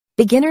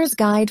Beginner's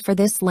guide for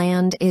this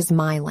land is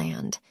My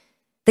Land.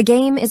 The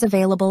game is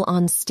available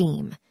on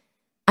Steam.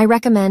 I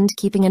recommend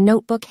keeping a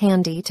notebook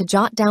handy to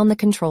jot down the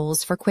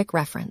controls for quick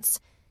reference.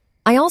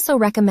 I also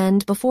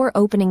recommend before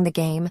opening the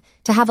game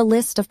to have a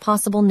list of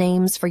possible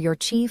names for your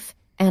chief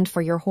and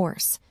for your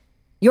horse.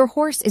 Your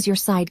horse is your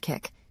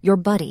sidekick, your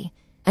buddy,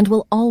 and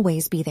will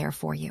always be there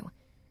for you.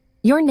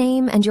 Your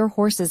name and your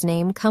horse's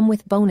name come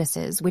with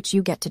bonuses which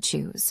you get to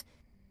choose.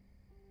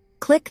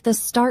 Click the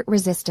Start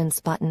Resistance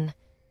button.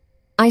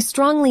 I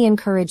strongly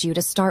encourage you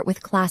to start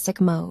with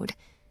Classic Mode.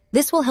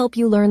 This will help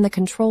you learn the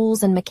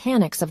controls and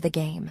mechanics of the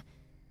game.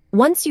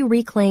 Once you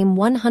reclaim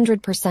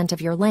 100%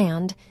 of your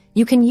land,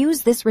 you can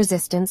use this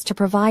resistance to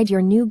provide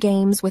your new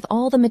games with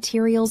all the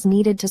materials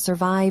needed to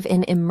survive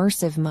in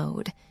immersive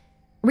mode.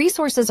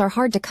 Resources are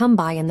hard to come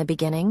by in the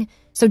beginning,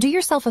 so do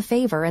yourself a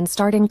favor and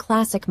start in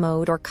Classic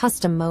Mode or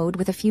Custom Mode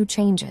with a few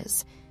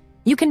changes.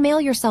 You can mail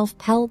yourself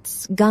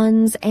pelts,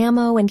 guns,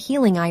 ammo, and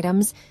healing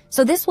items,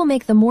 so this will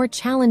make the more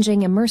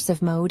challenging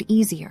immersive mode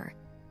easier.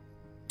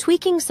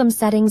 Tweaking some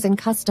settings in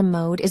Custom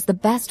Mode is the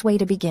best way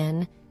to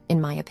begin,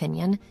 in my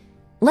opinion.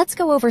 Let's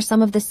go over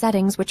some of the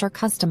settings which are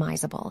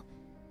customizable.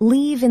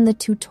 Leave in the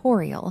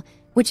tutorial,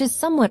 which is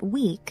somewhat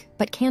weak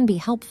but can be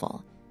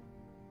helpful.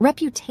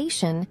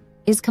 Reputation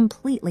is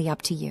completely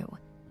up to you.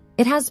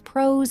 It has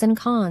pros and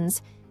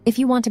cons. If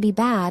you want to be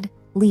bad,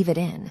 leave it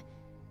in.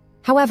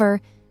 However,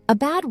 a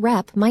bad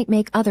rep might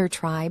make other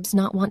tribes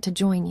not want to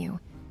join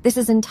you. This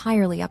is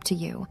entirely up to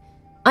you.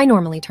 I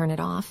normally turn it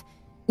off.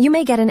 You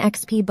may get an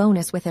XP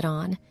bonus with it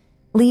on.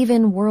 Leave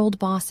in world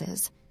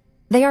bosses.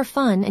 They are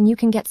fun and you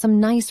can get some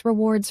nice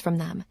rewards from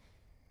them.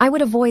 I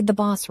would avoid the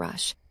boss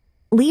rush.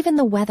 Leave in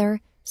the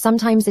weather.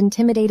 Sometimes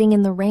intimidating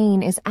in the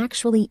rain is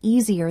actually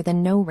easier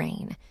than no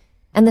rain.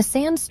 And the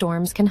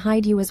sandstorms can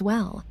hide you as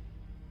well.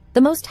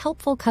 The most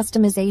helpful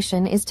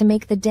customization is to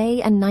make the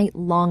day and night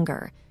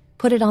longer.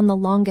 Put it on the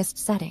longest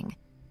setting.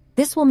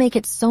 This will make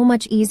it so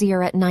much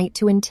easier at night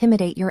to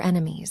intimidate your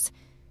enemies.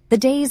 The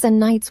days and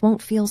nights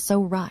won't feel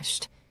so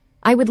rushed.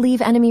 I would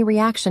leave enemy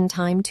reaction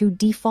time to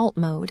default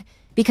mode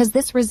because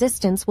this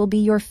resistance will be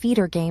your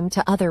feeder game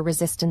to other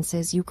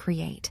resistances you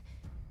create.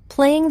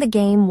 Playing the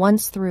game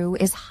once through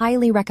is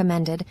highly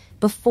recommended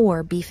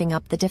before beefing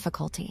up the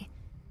difficulty.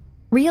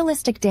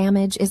 Realistic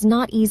damage is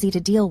not easy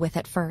to deal with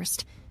at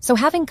first, so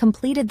having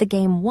completed the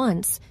game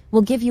once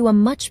will give you a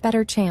much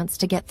better chance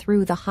to get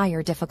through the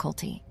higher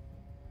difficulty.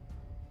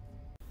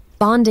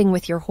 Bonding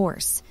with your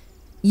horse.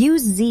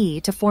 Use Z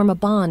to form a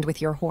bond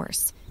with your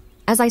horse.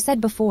 As I said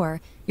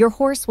before, your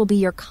horse will be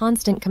your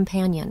constant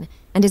companion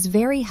and is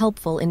very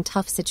helpful in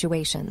tough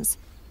situations.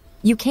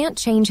 You can't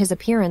change his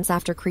appearance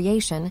after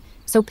creation,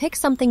 so pick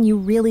something you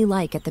really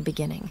like at the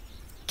beginning.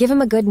 Give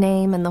him a good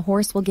name and the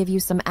horse will give you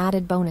some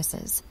added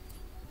bonuses.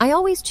 I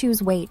always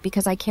choose weight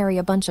because I carry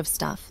a bunch of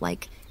stuff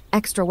like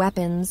extra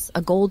weapons,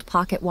 a gold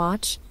pocket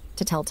watch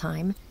to tell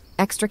time,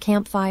 extra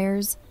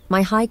campfires,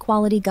 my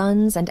high-quality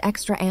guns, and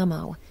extra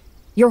ammo.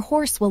 Your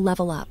horse will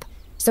level up,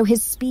 so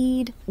his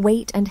speed,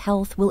 weight, and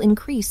health will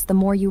increase the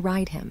more you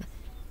ride him.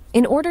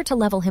 In order to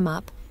level him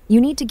up,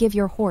 you need to give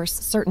your horse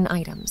certain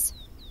items.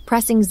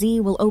 Pressing Z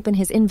will open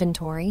his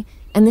inventory,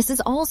 and this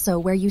is also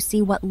where you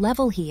see what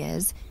level he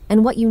is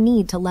and what you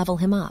need to level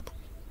him up.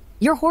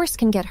 Your horse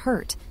can get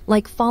hurt,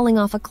 like falling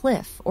off a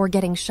cliff or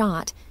getting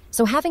shot,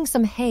 so having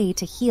some hay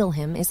to heal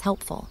him is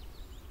helpful.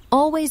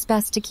 Always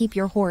best to keep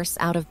your horse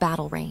out of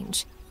battle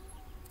range.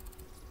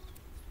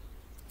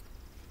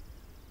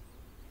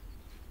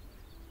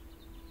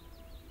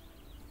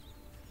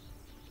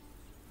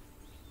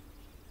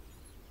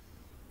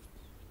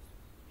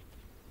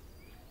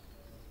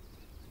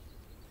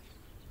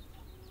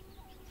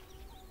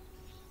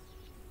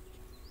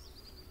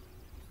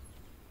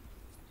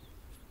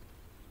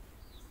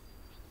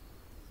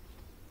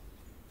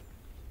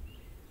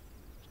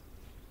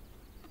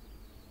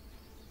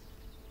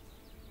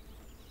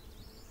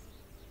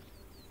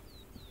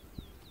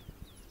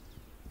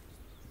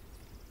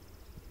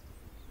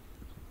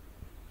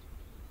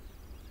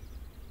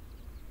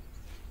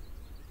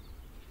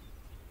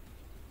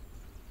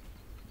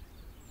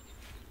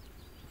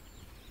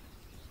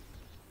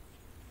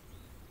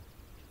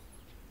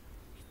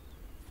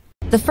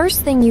 The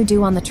first thing you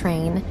do on the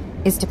train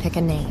is to pick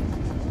a name.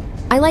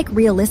 I like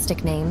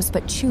realistic names,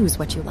 but choose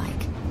what you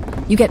like.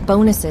 You get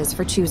bonuses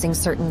for choosing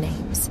certain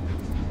names.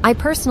 I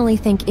personally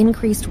think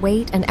increased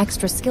weight and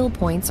extra skill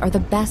points are the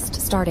best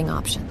starting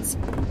options.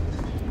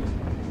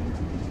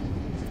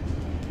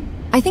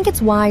 I think it's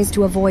wise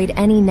to avoid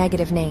any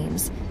negative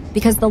names,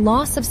 because the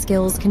loss of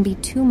skills can be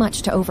too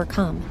much to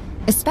overcome,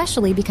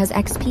 especially because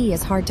XP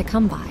is hard to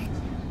come by.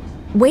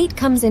 Weight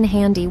comes in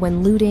handy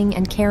when looting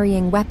and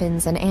carrying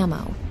weapons and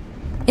ammo.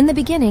 In the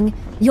beginning,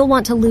 you'll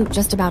want to loot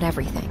just about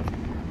everything.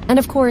 And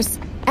of course,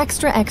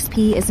 extra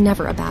XP is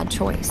never a bad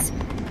choice.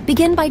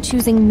 Begin by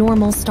choosing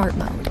normal start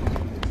mode.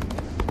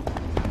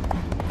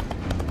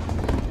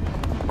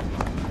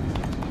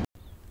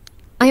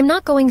 I am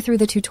not going through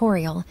the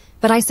tutorial,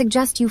 but I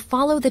suggest you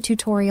follow the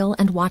tutorial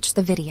and watch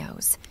the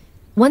videos.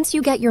 Once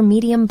you get your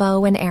medium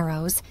bow and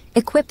arrows,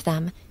 equip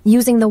them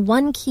using the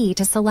one key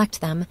to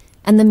select them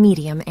and the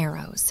medium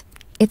arrows.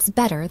 It's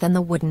better than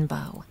the wooden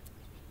bow.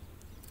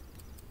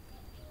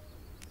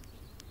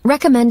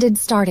 Recommended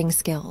starting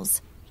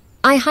skills.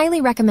 I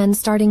highly recommend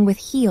starting with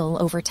heal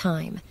over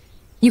time.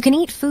 You can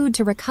eat food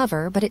to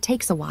recover, but it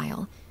takes a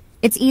while.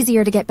 It's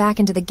easier to get back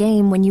into the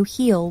game when you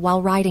heal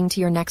while riding to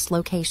your next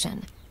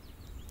location.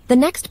 The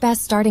next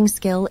best starting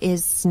skill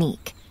is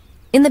sneak.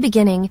 In the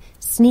beginning,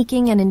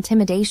 sneaking and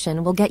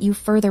intimidation will get you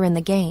further in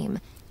the game,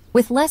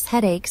 with less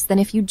headaches than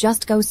if you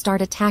just go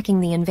start attacking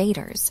the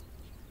invaders.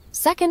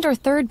 Second or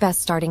third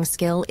best starting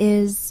skill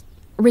is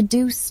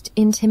reduced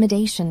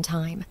intimidation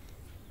time.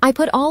 I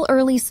put all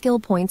early skill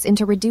points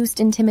into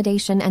reduced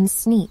intimidation and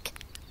sneak.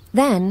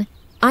 Then,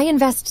 I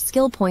invest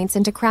skill points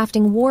into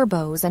crafting war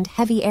bows and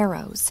heavy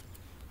arrows.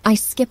 I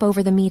skip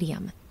over the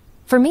medium.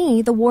 For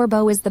me, the war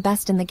bow is the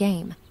best in the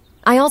game.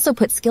 I also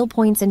put skill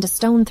points into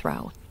stone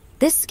throw.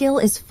 This skill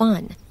is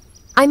fun.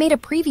 I made a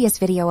previous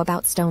video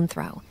about stone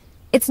throw.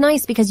 It's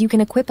nice because you can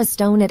equip a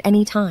stone at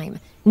any time.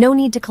 No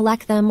need to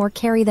collect them or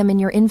carry them in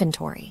your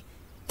inventory.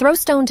 Throw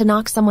stone to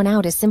knock someone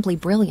out is simply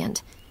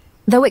brilliant,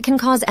 though it can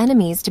cause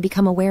enemies to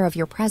become aware of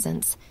your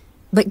presence.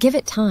 But give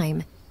it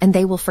time, and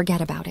they will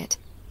forget about it.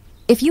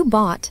 If you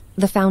bought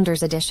the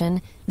Founders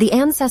Edition, the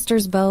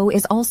Ancestor's Bow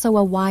is also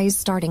a wise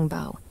starting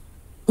bow.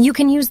 You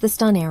can use the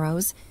stun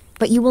arrows,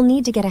 but you will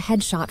need to get a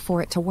headshot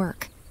for it to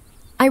work.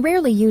 I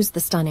rarely use the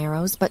stun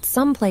arrows, but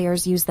some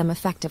players use them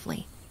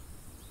effectively.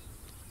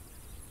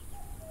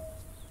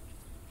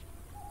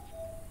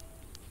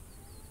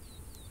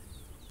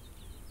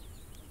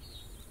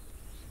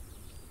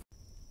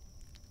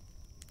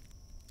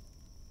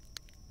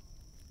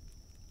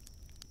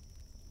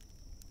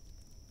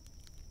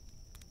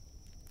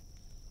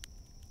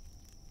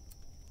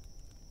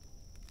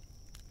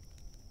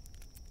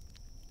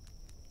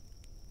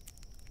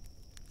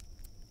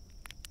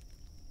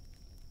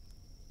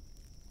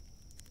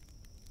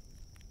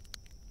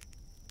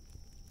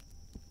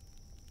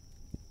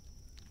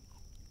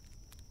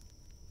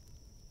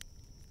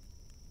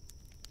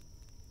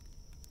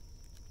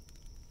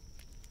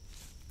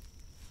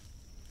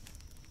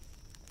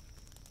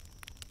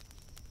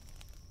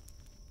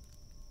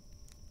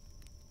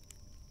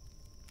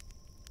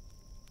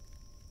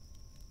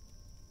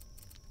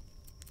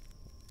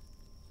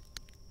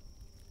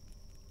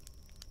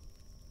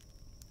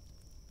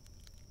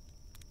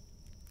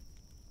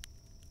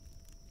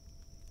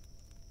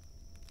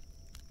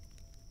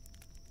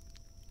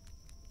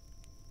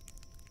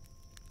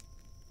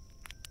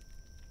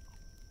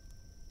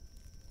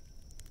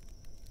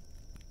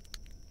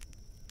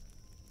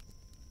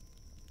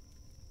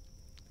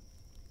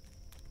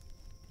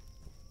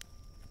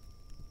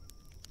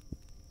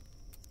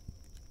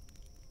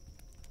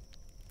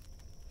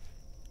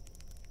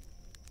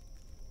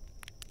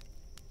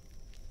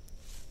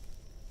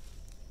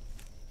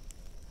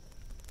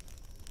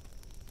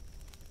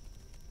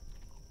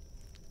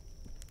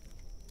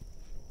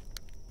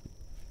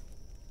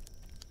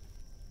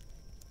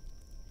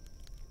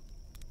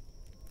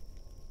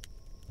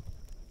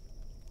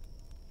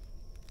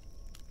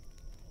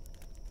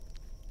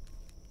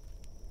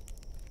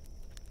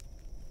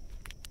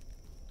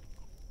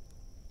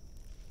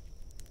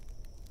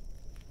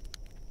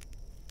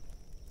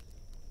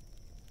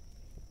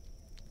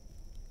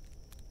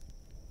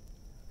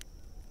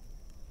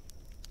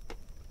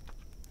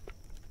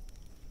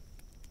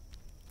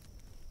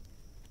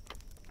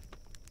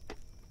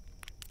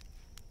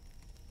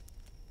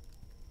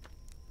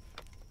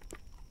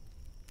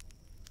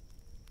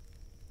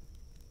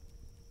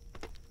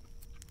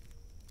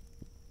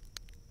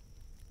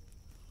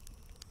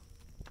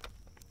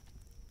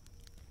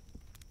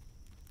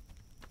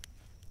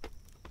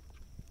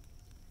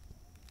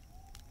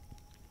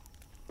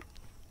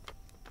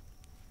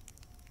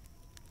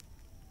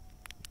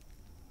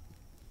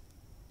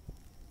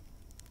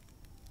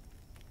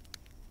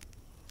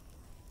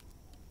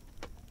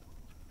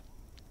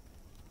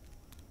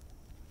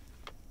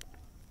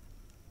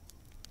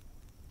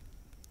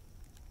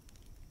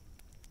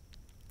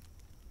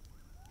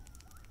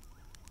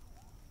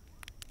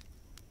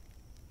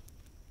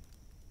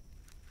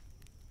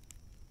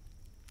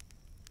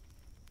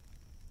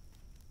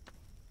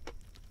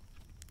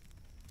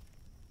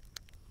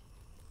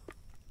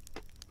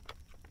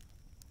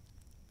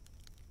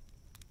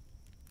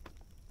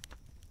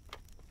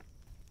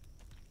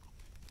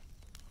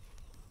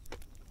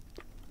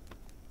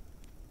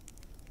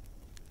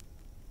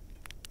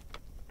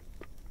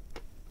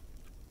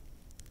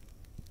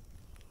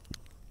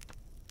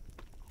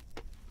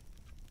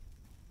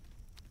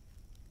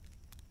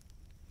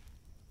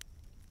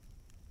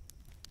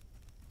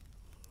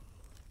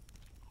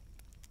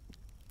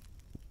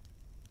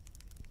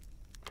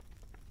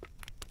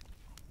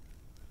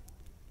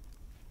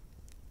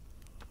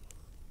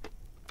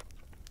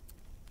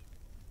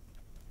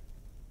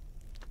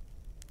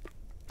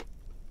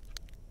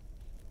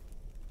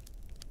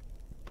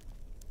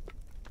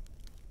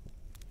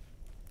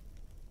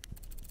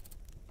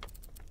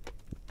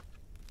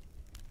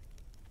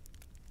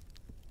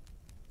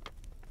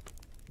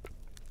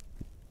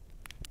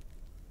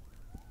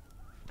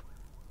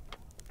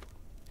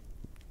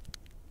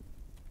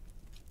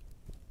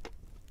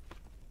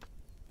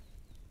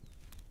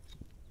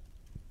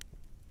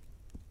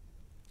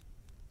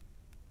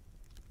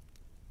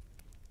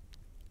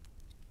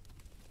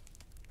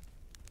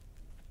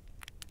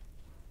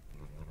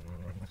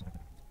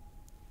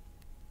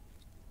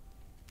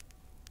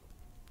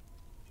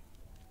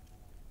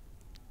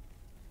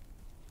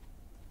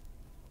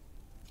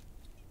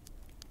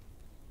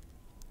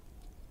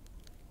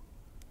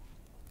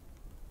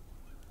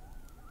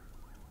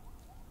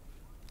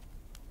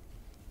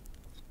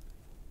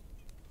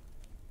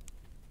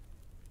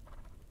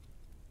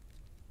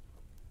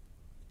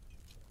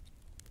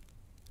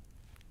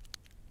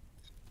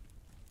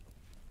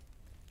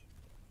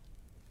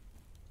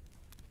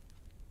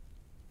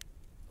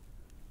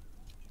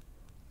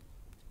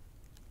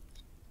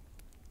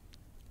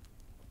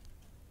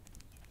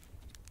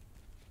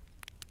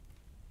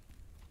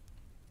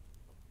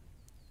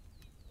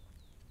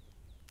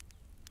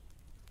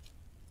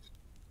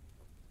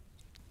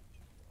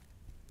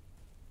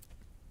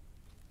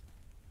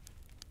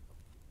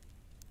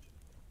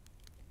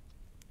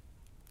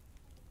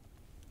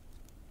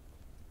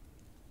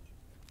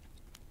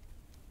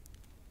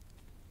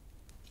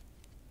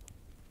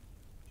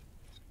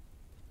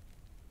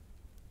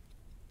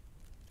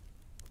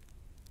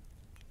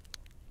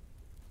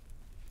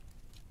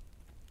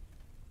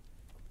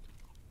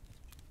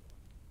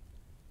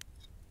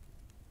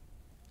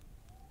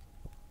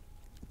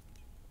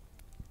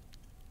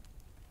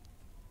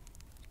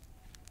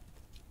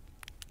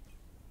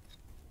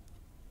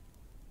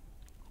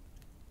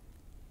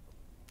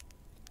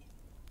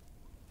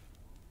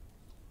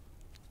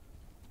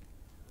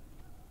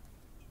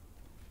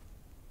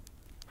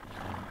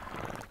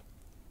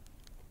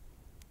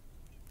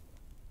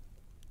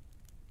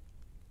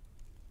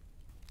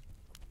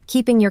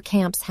 keeping your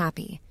camps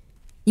happy.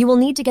 You will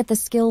need to get the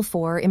skill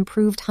for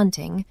improved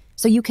hunting,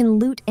 so you can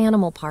loot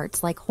animal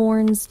parts like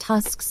horns,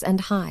 tusks,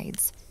 and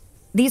hides.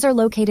 These are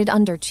located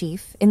under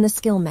Chief in the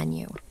skill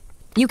menu.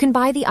 You can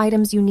buy the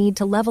items you need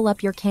to level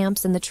up your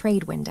camps in the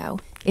trade window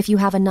if you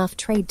have enough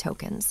trade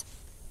tokens.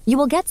 You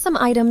will get some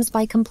items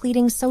by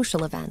completing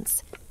social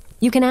events.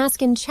 You can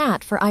ask in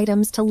chat for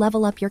items to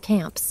level up your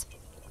camps.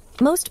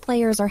 Most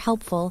players are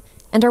helpful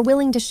and are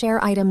willing to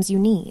share items you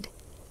need.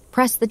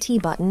 Press the T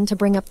button to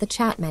bring up the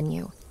chat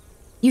menu.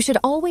 You should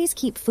always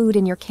keep food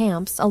in your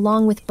camps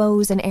along with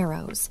bows and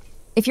arrows.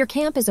 If your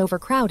camp is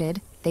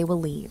overcrowded, they will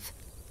leave.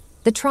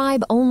 The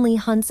tribe only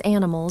hunts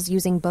animals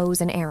using bows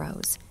and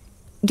arrows.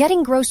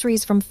 Getting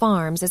groceries from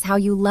farms is how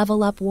you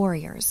level up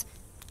warriors.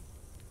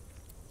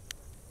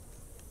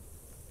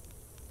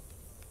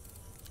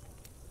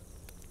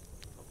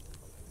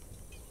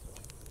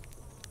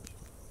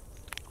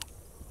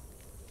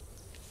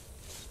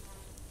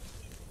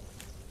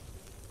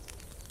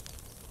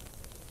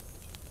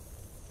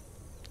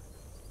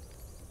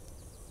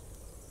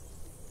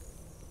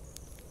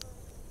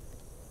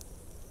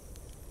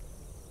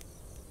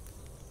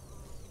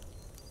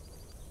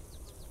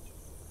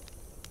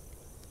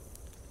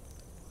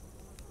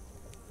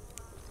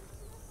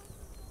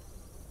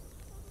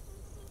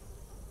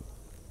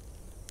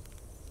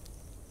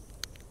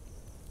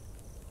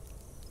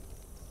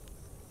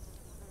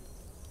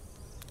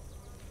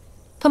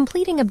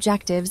 Completing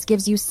objectives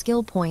gives you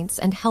skill points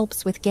and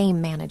helps with game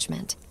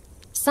management.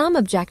 Some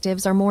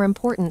objectives are more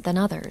important than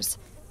others.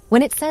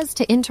 When it says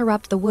to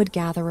interrupt the wood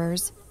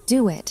gatherers,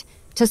 do it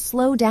to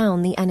slow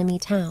down the enemy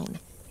town.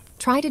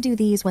 Try to do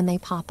these when they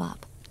pop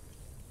up.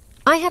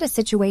 I had a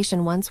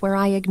situation once where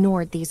I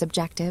ignored these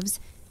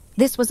objectives.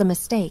 This was a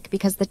mistake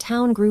because the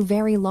town grew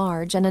very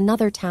large and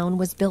another town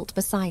was built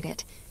beside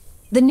it.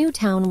 The new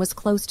town was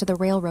close to the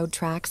railroad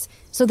tracks,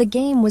 so the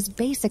game was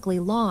basically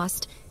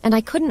lost, and I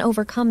couldn't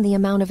overcome the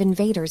amount of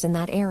invaders in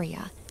that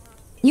area.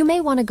 You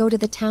may want to go to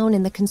the town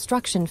in the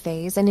construction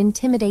phase and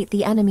intimidate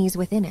the enemies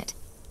within it.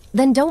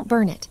 Then don't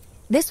burn it.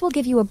 This will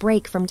give you a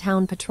break from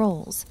town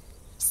patrols.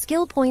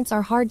 Skill points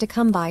are hard to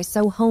come by,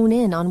 so hone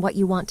in on what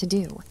you want to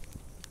do.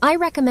 I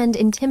recommend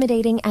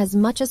intimidating as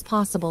much as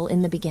possible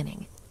in the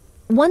beginning.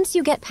 Once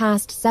you get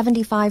past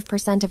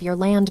 75% of your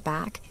land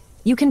back,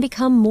 you can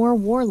become more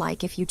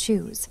warlike if you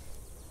choose.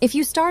 If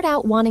you start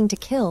out wanting to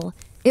kill,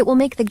 it will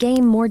make the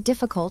game more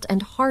difficult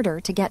and harder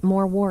to get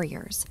more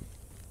warriors.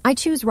 I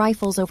choose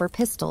rifles over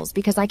pistols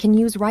because I can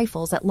use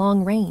rifles at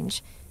long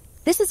range.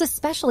 This is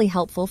especially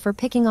helpful for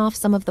picking off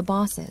some of the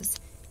bosses.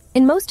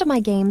 In most of my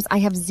games, I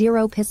have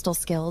 0 pistol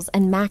skills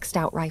and maxed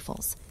out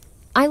rifles.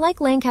 I like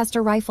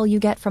Lancaster rifle you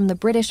get from the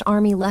British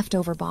Army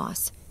leftover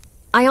boss.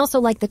 I also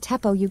like the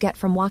Teppo you get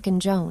from Wacken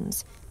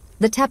Jones.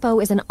 The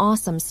Teppo is an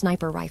awesome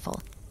sniper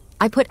rifle.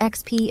 I put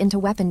XP into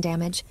weapon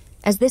damage,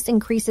 as this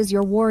increases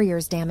your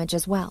warrior's damage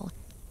as well.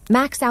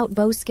 Max out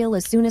bow skill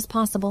as soon as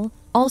possible,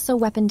 also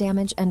weapon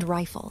damage and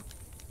rifle.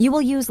 You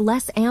will use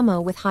less ammo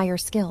with higher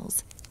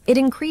skills. It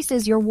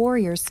increases your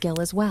warrior's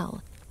skill as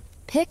well.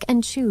 Pick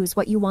and choose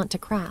what you want to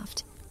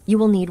craft. You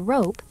will need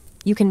rope,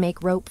 you can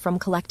make rope from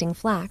collecting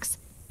flax,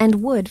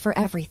 and wood for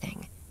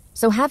everything.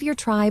 So have your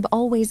tribe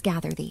always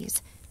gather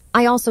these.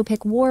 I also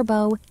pick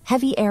warbow,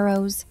 heavy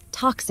arrows,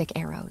 toxic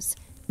arrows.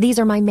 These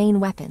are my main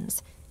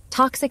weapons.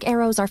 Toxic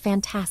arrows are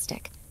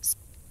fantastic.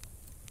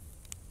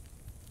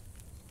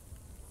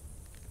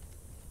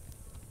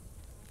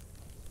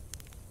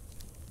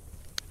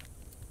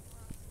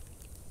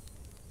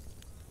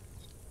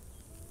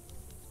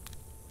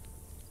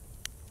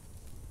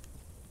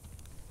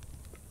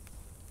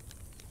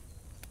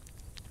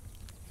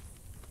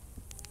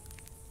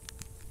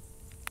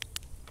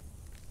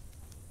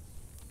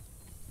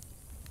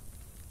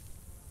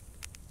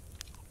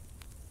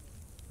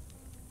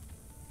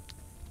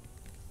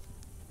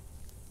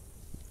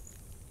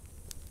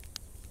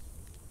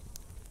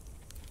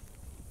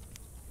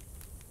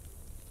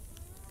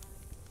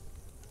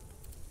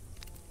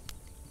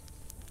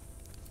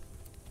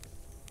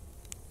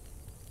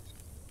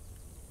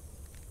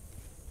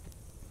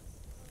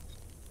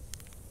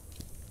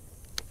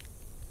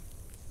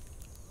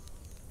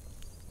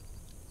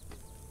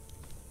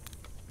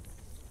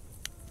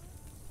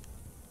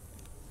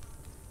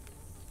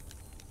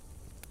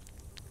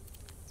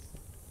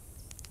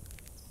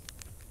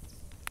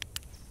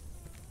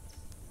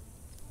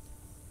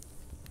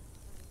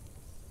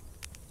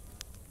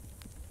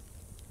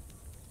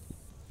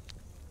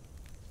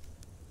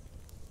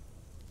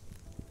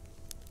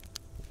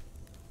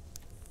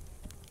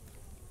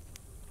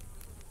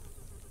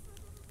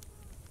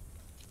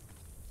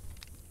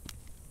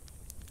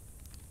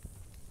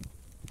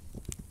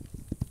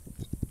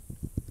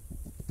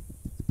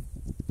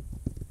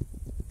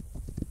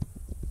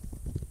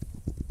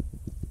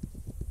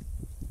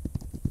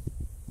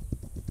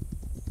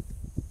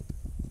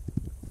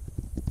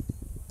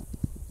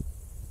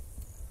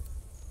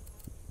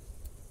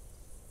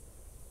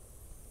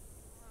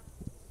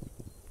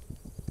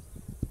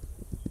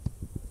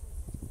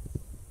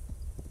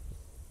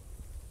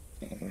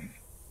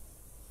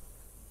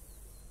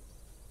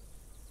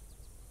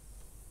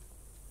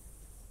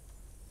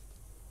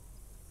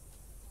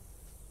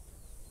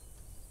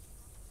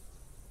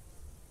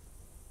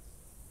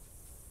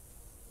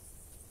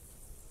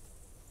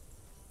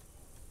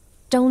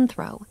 Stone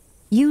throw.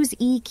 Use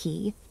E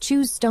key,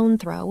 choose stone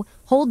throw,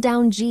 hold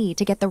down G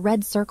to get the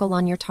red circle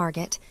on your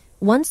target.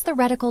 Once the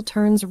reticle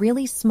turns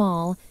really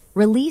small,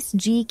 release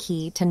G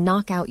key to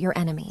knock out your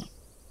enemy.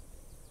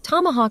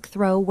 Tomahawk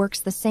throw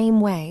works the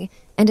same way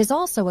and is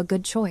also a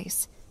good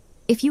choice.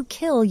 If you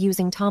kill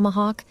using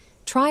tomahawk,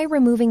 try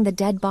removing the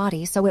dead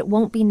body so it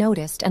won't be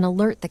noticed and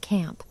alert the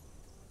camp.